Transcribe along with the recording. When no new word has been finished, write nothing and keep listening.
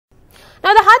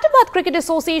Now, the Hyderabad Cricket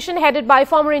Association, headed by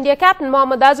former India captain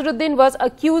Mohammed Azharuddeen, was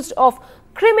accused of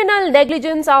criminal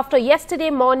negligence after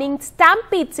yesterday morning's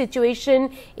stampede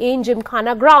situation in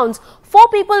Gymkhana grounds. 4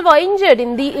 people were injured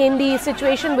in the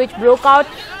situation, which broke out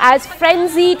as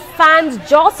frenzied fans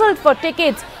jostled for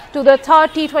tickets to the third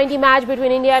T20 match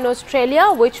between India and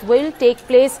Australia, which will take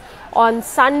place on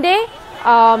Sunday.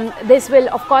 This will,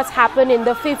 of course, happen in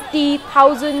the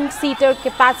 50,000-seater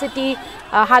capacity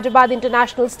Hyderabad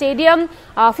International Stadium.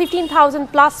 15,000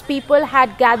 plus people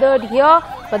had gathered here,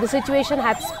 but the situation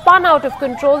had spun out of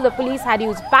control. The police had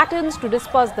used batons to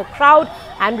disperse the crowd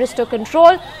and restore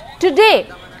control. Today,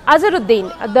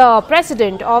 Azharuddeen, the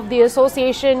president of the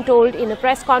association, told in a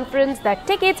press conference that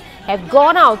tickets have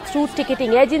gone out through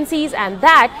ticketing agencies and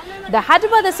that the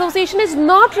Hyderabad Association is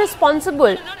not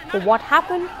responsible for what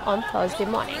happened on Thursday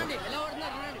morning.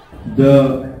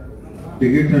 The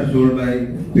tickets are sold by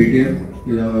Paytm,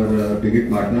 is our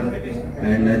ticket partner,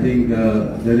 and I think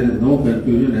there is no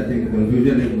confusion. I think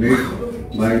confusion is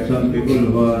made by some people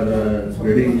who are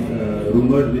spreading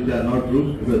rumors which are not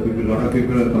true, because a lot of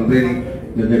people are complaining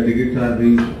that the tickets are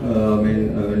being,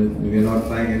 we are not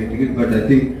buying any tickets, but I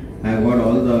think I have got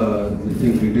all the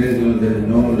details. There is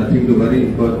nothing to worry,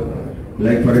 because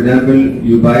like for example,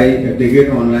 you buy a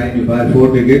ticket online, you buy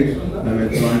 4 tickets,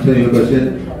 to answer your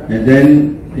question, and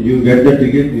then you get the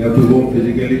ticket, you have to go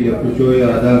physically, you have to show your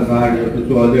Aadhaar card, you have to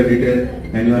show all the details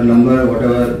and your number,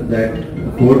 whatever that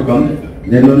code comes,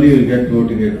 then only you will get 4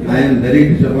 tickets. I am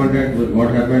very disappointed with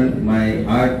what happened. My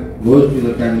heart goes to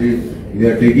the families. We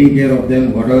are taking care of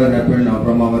them, whatever happened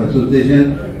from our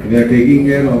association. We are taking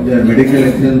care of their medical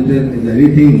expenses. If there is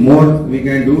anything more we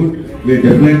can do, we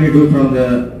definitely do from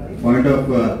the point of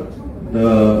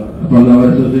from our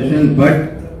association. But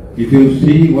if you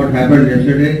see what happened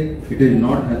yesterday, it is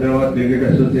not Hyderabad Cricket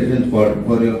Association's fault,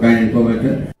 for your kind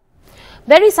information.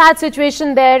 Very sad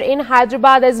situation there in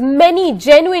Hyderabad, as many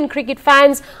genuine cricket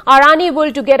fans are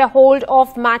unable to get a hold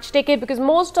of match ticket because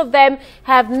most of them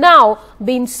have now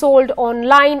been sold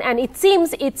online, and it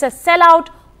seems it's a sellout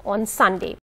on Sunday.